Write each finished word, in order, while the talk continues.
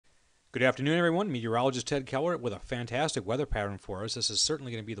Good afternoon, everyone. Meteorologist Ted Keller with a fantastic weather pattern for us. This is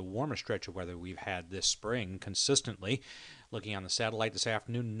certainly going to be the warmest stretch of weather we've had this spring consistently. Looking on the satellite this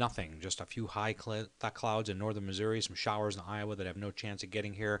afternoon, nothing. Just a few high clouds in northern Missouri, some showers in Iowa that have no chance of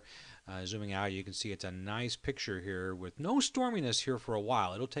getting here. Zooming out, you can see it's a nice picture here with no storminess here for a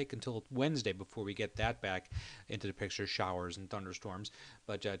while. It'll take until Wednesday before we get that back into the picture, showers and thunderstorms.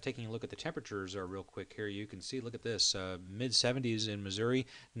 But taking a look at the temperatures real quick here, you can see, look at this, mid 70s in Missouri,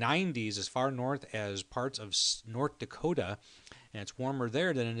 90s as far north as parts of North Dakota, and it's warmer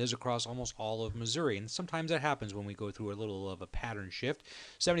there than it is across almost all of Missouri. And sometimes that happens when we go through a little of a pattern shift.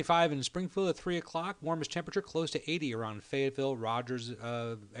 75 in Springfield at 3 o'clock, warmest temperature close to 80 around Fayetteville, Rogers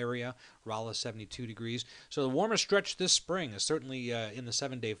area, Rolla 72 degrees. So the warmest stretch this spring is certainly in the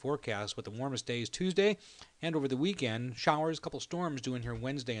 7-day forecast, with the warmest days Tuesday and over the weekend. Showers, a couple storms due in here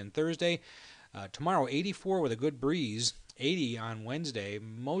Wednesday and Thursday. Tomorrow, 84 with a good breeze. 80 on Wednesday,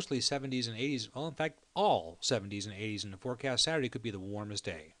 mostly 70s and 80s. Well, in fact, all 70s and 80s in the forecast. Saturday could be the warmest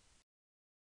day.